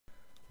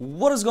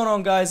What is going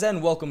on, guys,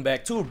 and welcome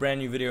back to a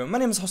brand new video. My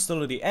name is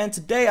Hostility, and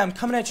today I'm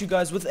coming at you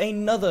guys with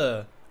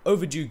another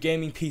overdue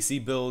gaming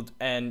PC build.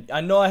 And I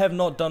know I have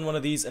not done one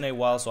of these in a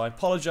while, so I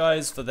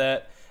apologize for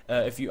that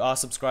if you are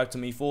subscribed to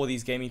me for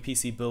these gaming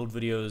PC build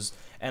videos.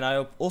 And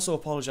I also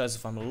apologize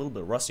if I'm a little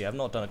bit rusty. I've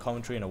not done a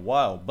commentary in a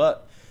while,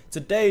 but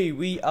today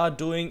we are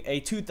doing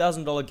a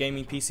 $2,000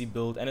 gaming PC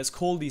build, and it's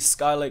called the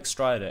Skylake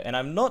Strider. And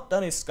I've not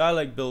done a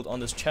Skylake build on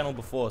this channel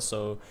before,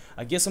 so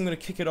I guess I'm going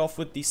to kick it off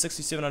with the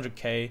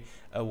 6700K.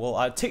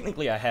 Well,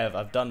 technically I have.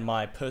 I've done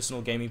my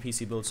personal gaming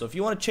PC build, so if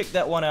you want to check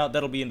that one out,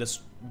 that'll be in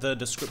the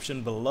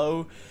description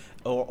below,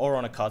 or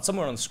on a card,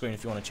 somewhere on the screen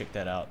if you want to check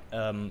that out.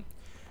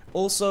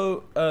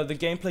 Also, the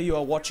gameplay you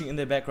are watching in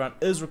the background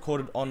is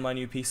recorded on my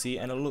new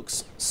PC, and it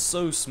looks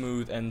so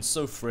smooth and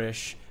so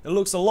fresh. It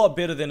looks a lot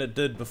better than it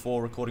did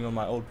before recording on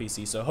my old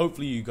PC, so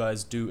hopefully you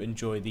guys do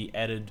enjoy the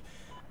added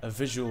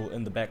visual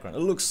in the background.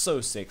 It looks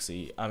so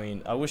sexy. I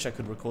mean, I wish I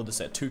could record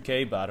this at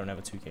 2K, but I don't have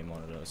a 2K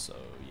monitor, so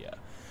yeah.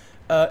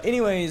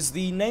 Anyways,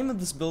 the name of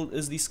this build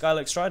is the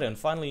Skylake Strider, and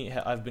finally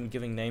I've been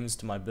giving names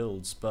to my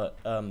builds, but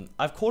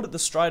I've called it the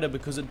Strider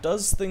because it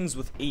does things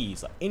with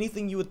ease. Like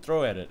anything you would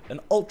throw at it,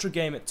 an ultra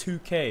game at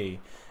 2K,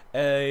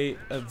 a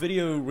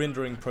video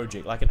rendering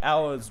project, like an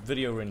hour's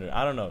video rendering,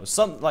 I don't know,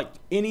 like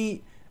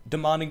any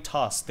demanding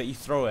task that you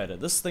throw at it,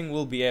 this thing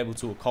will be able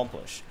to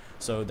accomplish.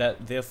 So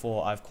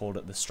therefore I've called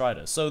it the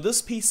Strider. So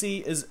this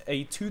PC is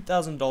a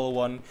 $2,000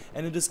 one,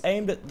 and it is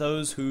aimed at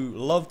those who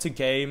love to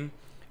game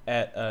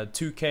at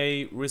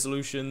 2K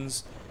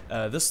resolutions.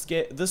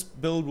 This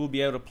build will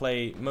be able to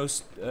play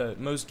most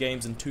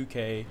games in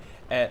 2K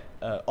at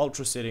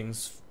ultra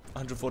settings,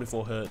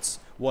 144 Hz,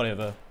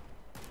 whatever.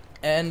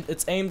 And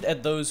it's aimed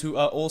at those who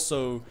are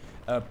also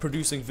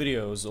producing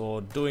videos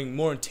or doing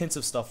more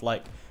intensive stuff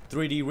like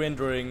 3D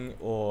rendering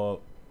or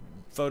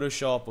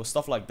Photoshop or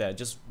stuff like that.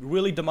 Just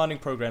really demanding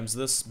programs.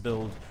 This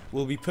build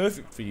will be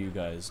perfect for you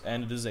guys,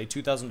 and it is a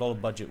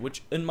 $2,000 budget,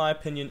 which in my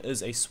opinion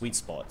is a sweet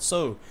spot.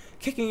 So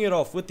kicking it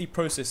off with the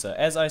processor,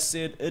 as I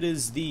said, it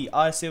is the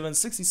i7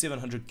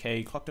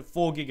 6700K clocked at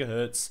 4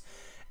 GHz,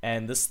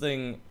 and this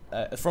thing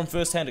from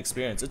first-hand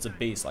experience, it's a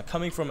beast. Like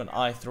coming from an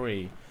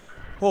i3,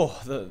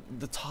 oh,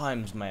 the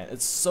times, man,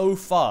 it's so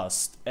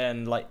fast,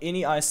 and like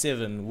any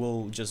i7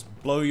 will just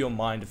blow your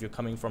mind if you're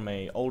coming from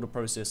a older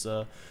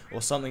processor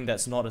or something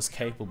that's not as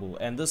capable.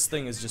 And this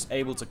thing is just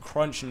able to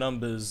crunch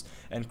numbers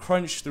and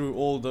crunch through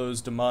all those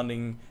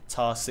demanding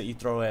tasks that you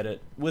throw at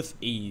it with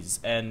ease.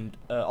 And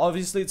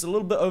obviously it's a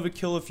little bit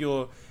overkill if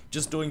you're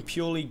just doing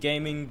purely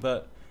gaming,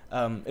 but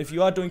if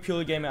you are doing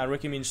purely gaming, I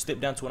recommend you step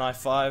down to an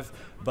i5.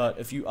 But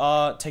if you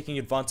are taking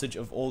advantage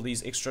of all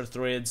these extra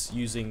threads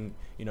using,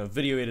 you know,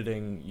 video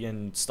editing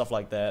and stuff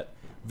like that,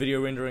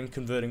 video rendering,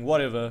 converting,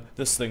 whatever,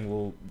 this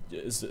thing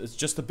it's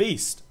just a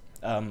beast.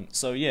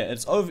 So yeah,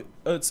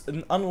 it's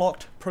an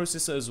unlocked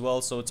processor as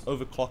well, so it's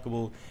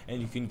overclockable,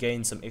 and you can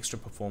gain some extra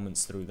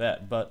performance through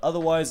that. But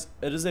otherwise,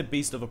 it is a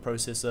beast of a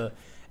processor,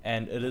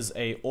 and it is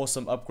a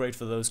awesome upgrade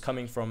for those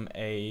coming from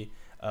a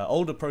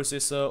older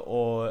processor,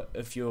 or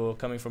if you're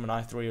coming from an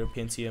i3 or a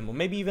Pentium, or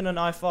maybe even an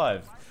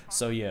i5.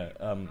 So yeah,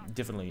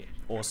 definitely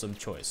awesome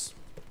choice.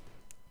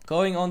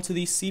 Going on to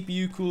the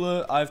CPU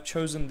cooler, I've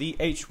chosen the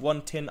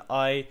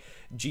H110i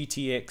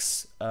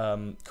GTX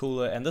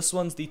cooler, and this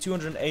one's the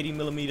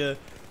 280mm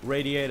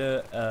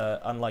radiator,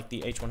 unlike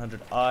the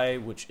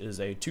H100i, which is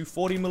a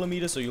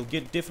 240mm, so you'll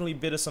get definitely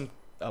better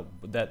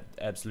that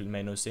absolutely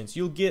made no sense.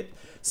 You'll get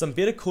some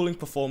better cooling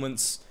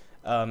performance,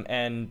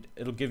 and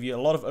it'll give you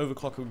a lot of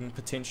overclocking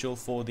potential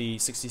for the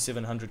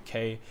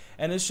 6700K,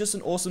 and it's just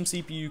an awesome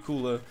CPU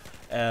cooler.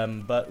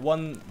 But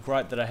one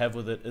gripe that I have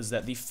with it is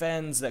that the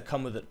fans that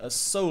come with it are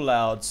so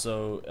loud,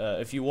 so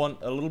if you want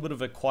a little bit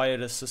of a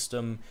quieter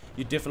system,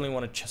 you definitely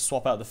want to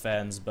swap out the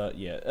fans. But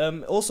yeah,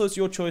 also it's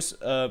your choice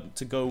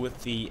to go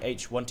with the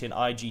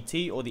H110i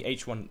GT or the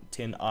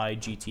H110i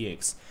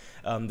GTX.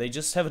 They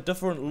just have a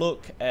different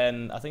look,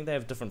 and I think they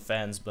have different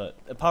fans, but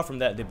apart from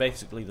that, they're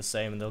basically the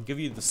same, and they'll give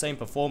you the same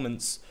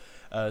performance.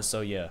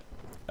 So yeah,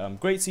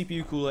 great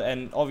CPU cooler,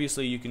 and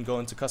obviously you can go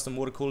into custom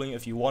water cooling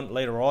if you want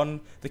later on.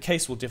 The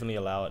case will definitely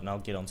allow it, and I'll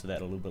get onto that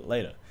a little bit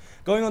later.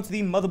 Going on to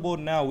the motherboard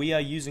now, we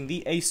are using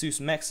the Asus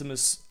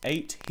MAXIMUS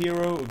 8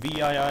 Hero VIII.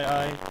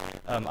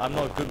 I'm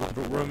not good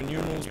with Roman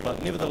numerals,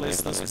 but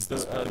nevertheless, this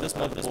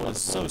motherboard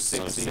is so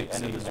sexy,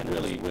 and it is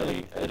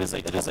really it is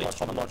a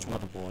top-notch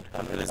motherboard.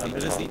 It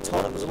is the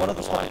top, one of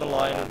the top of the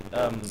line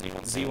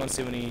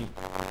Z170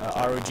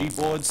 ROG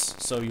boards,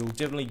 so you'll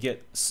definitely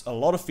get a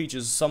lot of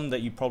features, some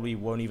that you probably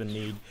won't even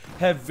need.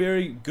 Have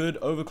very good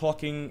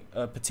overclocking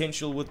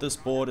potential with this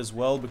board as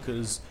well,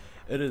 because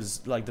it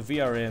is like the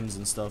VRMs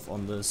and stuff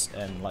on this,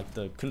 and like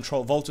the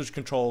voltage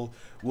control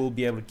will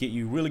be able to get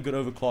you really good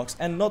overclocks,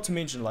 and not to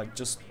mention, like,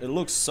 just it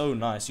looks so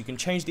nice. You can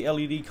change the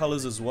LED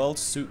colors as well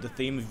to suit the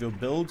theme of your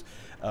build.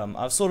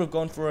 I've sort of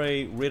gone for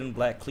a red and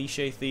black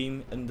cliche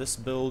theme in this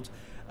build,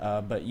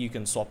 but you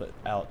can swap it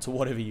out to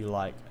whatever you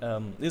like.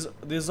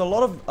 There's a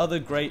lot of other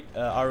great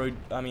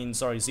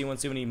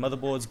Z170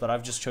 motherboards, but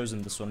I've just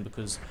chosen this one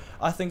because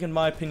I think, in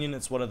my opinion,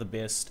 it's one of the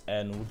best,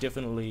 and will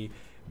definitely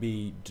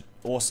be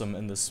awesome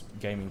in this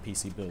gaming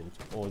PC build,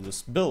 or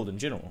this build in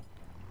general.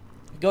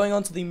 Going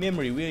on to the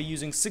memory, we are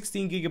using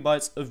 16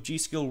 gigabytes of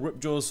G.Skill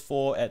Ripjaws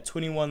 4 at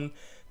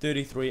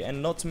 2133,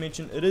 and not to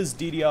mention it is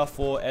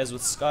DDR4 as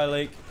with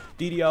Skylake.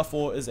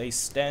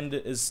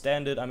 DDR4 is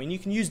standard. I mean, you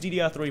can use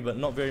DDR3, but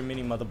not very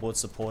many motherboards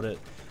support it.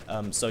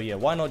 So yeah,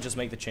 why not just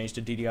make the change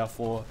to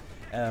DDR4?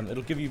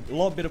 It'll give you a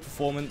lot better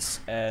performance,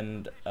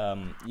 and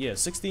yeah,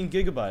 16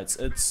 gigabytes.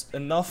 It's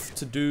enough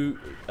to do.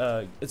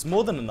 It's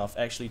more than enough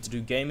actually to do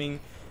gaming,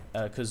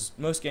 because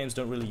most games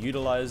don't really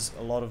utilize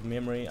a lot of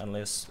memory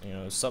unless, you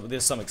know,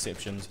 there's some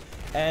exceptions.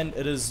 And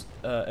it is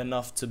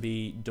enough to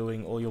be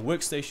doing all your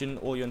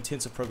workstation, all your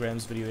intensive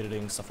programs, video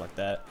editing, stuff like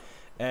that.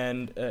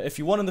 And if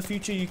you want in the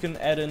future, you can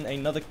add in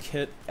another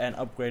kit and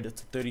upgrade it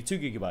to 32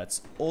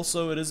 gigabytes.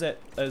 Also, it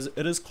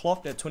is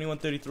clocked at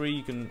 2133.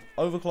 You can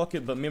overclock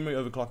it, but memory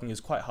overclocking is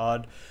quite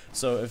hard.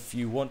 So if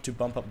you want to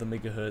bump up the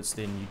megahertz,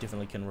 then you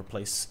definitely can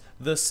replace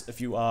this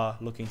if you are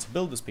looking to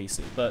build this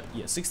PC. But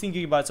yeah, 16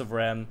 gigabytes of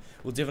RAM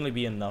will definitely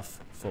be enough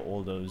for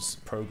all those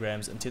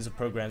programs, intensive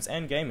programs,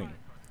 and gaming.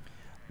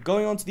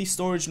 Going on to the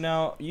storage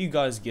now, you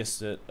guys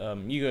guessed it,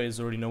 you guys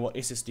already know what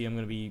SSD I'm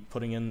going to be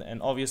putting in,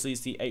 and obviously it's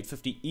the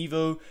 850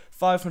 EVO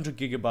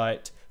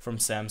 500GB from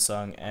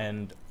Samsung.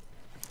 And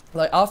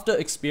like, after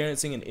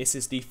experiencing an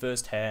SSD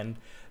firsthand,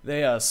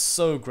 they are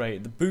so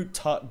great. The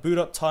boot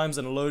up times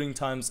and loading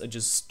times are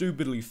just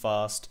stupidly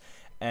fast,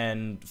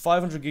 and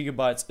 500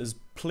 gigabytes is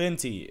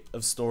plenty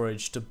of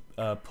storage to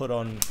put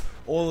on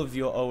all of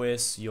your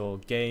OS, your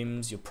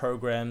games, your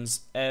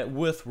programs,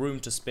 with room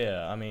to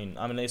spare. I mean,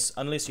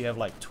 unless you have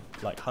like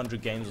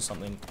 100 games or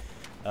something,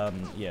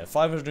 yeah,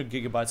 500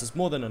 gigabytes is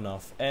more than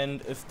enough.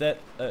 And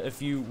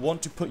if you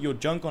want to put your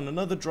junk on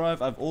another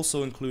drive, I've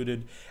also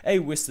included a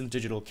Western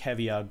Digital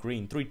Caviar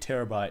green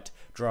 3TB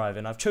drive,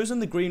 and I've chosen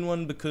the green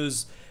one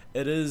because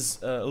it is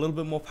a little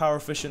bit more power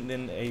efficient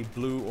than a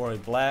blue or a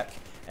black,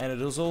 and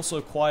it is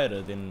also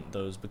quieter than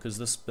those because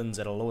this spins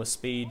at a lower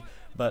speed.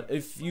 But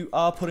if you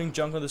are putting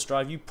junk on this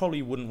drive, you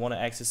probably wouldn't want to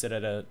access it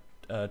at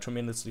a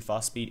tremendously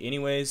fast speed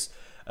anyways.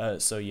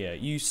 So yeah,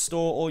 you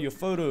store all your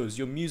photos,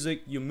 your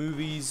music, your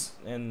movies,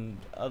 and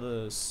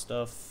other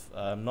stuff.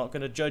 I'm not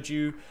going to judge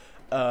you,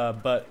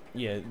 but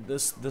yeah,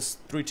 this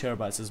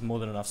 3TB is more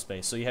than enough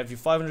space. So you have your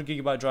 500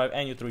 gigabyte drive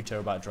and your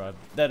 3TB drive.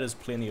 That is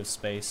plenty of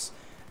space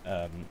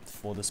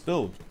for this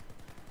build.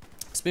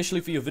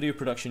 Especially for your video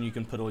production, you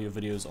can put all your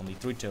videos on the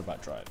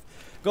 3TB drive.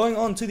 Going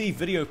on to the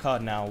video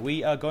card now,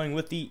 we are going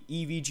with the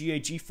EVGA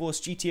GeForce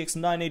GTX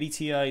 980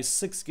 Ti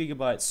 6GB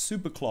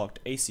Superclocked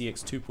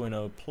ACX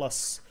 2.0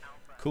 Plus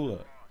cooler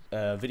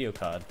video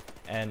card.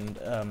 And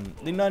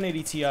the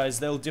 980 Ti's,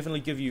 they'll definitely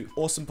give you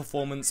awesome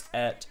performance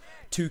at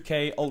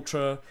 2K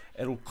Ultra.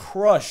 It'll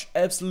crush,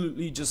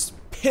 absolutely just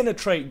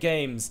penetrate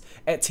games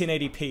at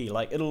 1080p.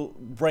 Like, it'll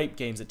rape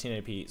games at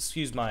 1080p.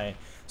 Excuse my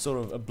sort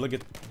of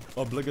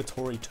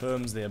obligatory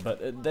terms there,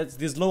 but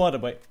there's no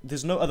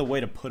other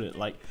way to put it.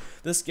 Like,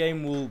 this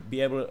game will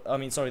be able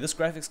to, this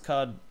graphics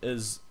card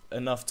is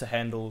enough to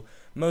handle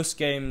most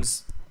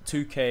games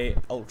 2K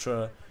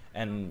Ultra,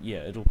 and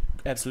yeah, it'll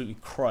absolutely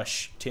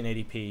crush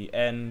 1080p,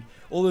 and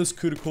all those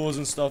CUDA cores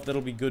and stuff.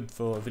 That'll be good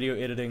for video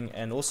editing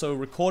and also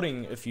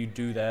recording. If you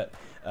do that,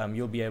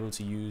 you'll be able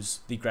to use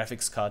the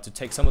graphics card to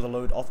take some of the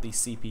load off the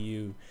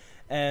CPU.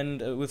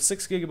 And with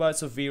 6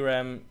 gigabytes of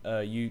VRAM,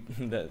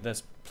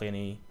 that's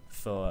plenty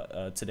for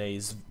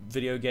today's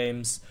video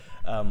games.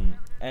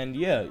 And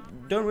yeah,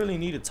 don't really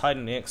need a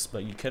Titan X,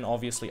 but you can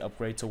obviously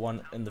upgrade to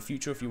one in the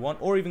future if you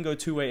want, or even go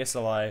two-way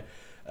SLI.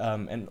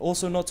 And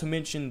also, not to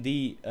mention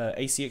the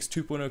ACX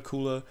 2.0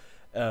 cooler.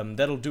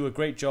 That'll do a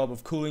great job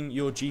of cooling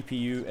your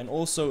GPU, and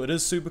also it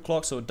is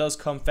superclocked, so it does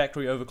come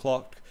factory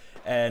overclocked,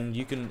 and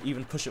you can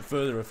even push it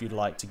further if you'd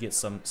like to get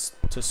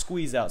to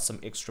squeeze out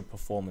some extra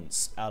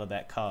performance out of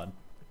that card.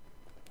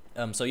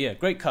 So yeah,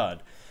 great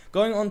card.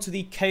 Going on to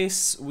the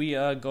case, we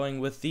are going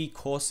with the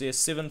Corsair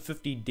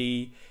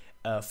 750D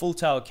full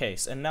tower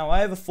case, and now I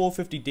have a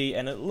 450D,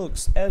 and it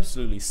looks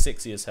absolutely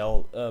sexy as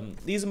hell.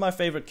 These are my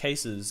favorite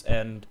cases,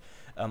 and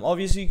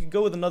obviously you could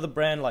go with another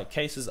brand. Like,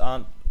 cases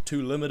aren't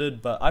too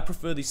limited, but I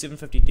prefer the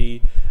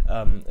 750D.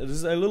 It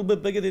is a little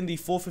bit bigger than the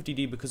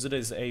 450D because it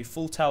is a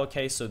full tower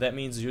case, so that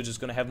means you're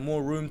just going to have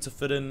more room to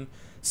fit in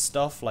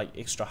stuff like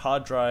extra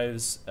hard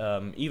drives,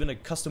 even a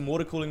custom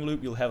water cooling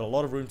loop. You'll have a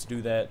lot of room to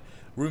do that,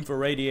 room for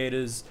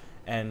radiators,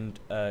 and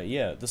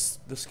yeah,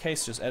 this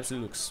case just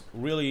absolutely looks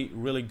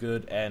really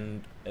good,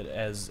 and it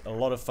has a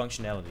lot of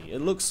functionality. It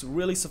looks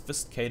really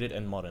sophisticated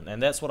and modern,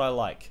 and that's what I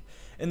like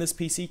in this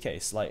PC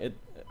case. Like,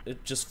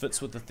 it just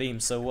fits with the theme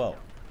so well.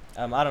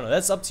 I don't know,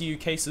 that's up to you.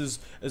 Cases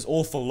is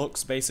all for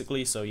looks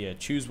basically, so yeah,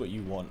 choose what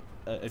you want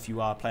if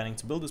you are planning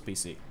to build this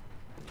PC.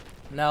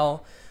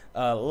 Now,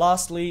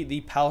 lastly,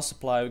 the power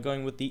supply. We're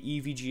going with the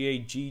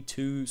EVGA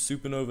G2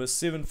 Supernova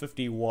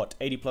 750 watt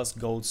 80 plus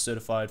gold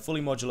certified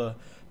fully modular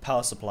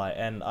power supply,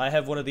 and I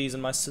have one of these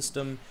in my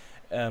system,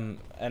 and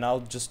I'll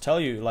just tell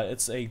you, like,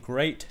 it's a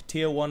great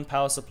tier 1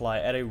 power supply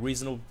at a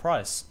reasonable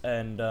price.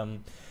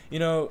 And you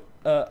know,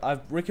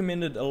 I've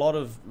recommended a lot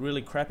of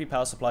really crappy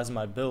power supplies in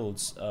my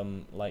builds.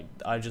 Like,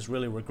 I just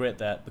really regret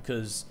that,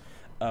 because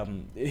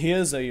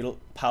here's a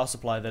power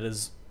supply that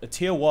is a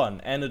tier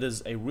 1 and it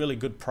is a really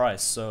good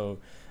price. So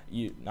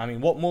I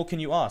mean, what more can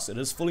you ask? It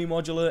is fully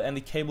modular and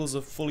the cables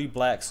are fully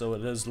black, so it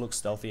does look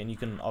stealthy, and you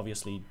can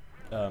obviously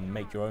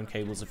make your own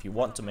cables if you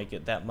want to make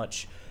it that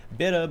much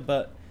better.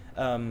 But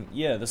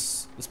yeah,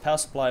 this power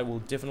supply will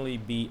definitely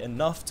be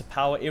enough to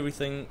power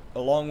everything,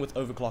 along with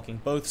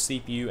overclocking both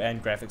CPU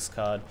and graphics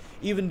card.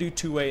 Even do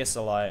two-way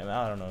SLI.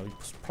 I don't know,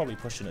 probably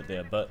pushing it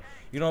there, but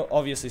you know,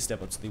 obviously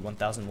step up to the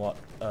 1000 watt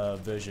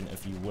version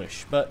if you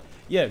wish. But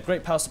yeah,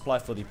 great power supply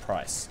for the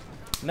price.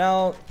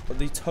 Now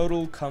the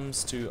total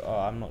comes to,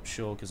 I'm not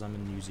sure because I'm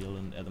in New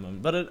Zealand at the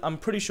moment, but I'm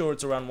pretty sure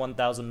it's around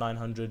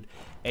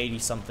 1,980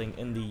 something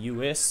in the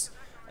US,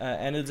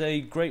 and it's a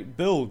great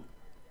build.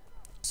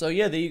 So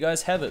yeah, there you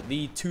guys have it,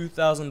 the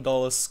 $2,000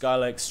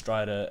 Skylake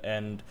Strider,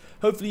 and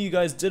hopefully you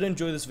guys did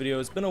enjoy this video.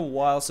 It's been a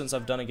while since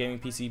I've done a gaming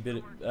PC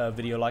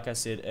video, like I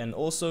said, and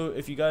also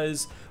if you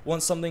guys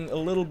want something a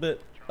little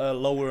bit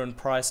lower in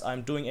price,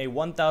 I'm doing a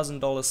 $1,000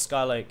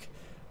 Skylake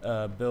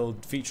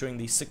build featuring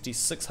the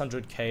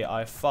 6600K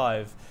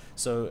i5.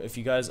 So if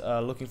you guys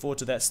are looking forward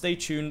to that, stay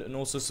tuned and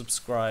also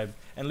subscribe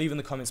and leave in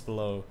the comments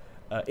below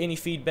any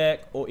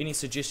feedback or any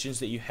suggestions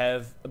that you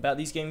have about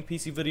these gaming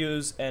PC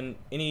videos, and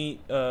any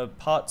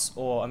parts,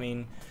 or I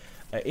mean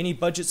any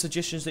budget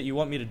suggestions that you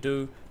want me to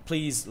do.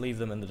 Please leave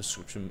them in the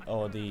description,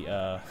 or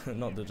the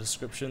not the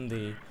description,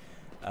 the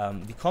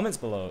comments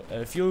below.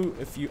 If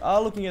you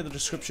are looking at the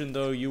description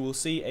though, you will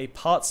see a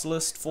parts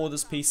list for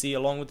this PC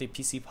along with a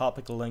PC part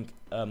picker link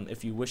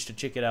if you wish to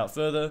check it out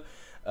further.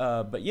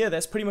 But yeah,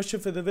 that's pretty much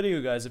it for the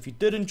video, guys. If you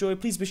did enjoy,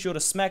 please be sure to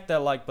smack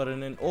that like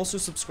button and also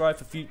subscribe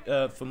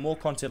for more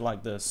content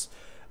like this.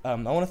 I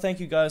want to thank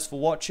you guys for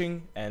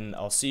watching, and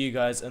I'll see you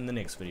guys in the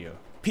next video.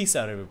 Peace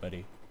out,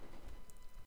 everybody.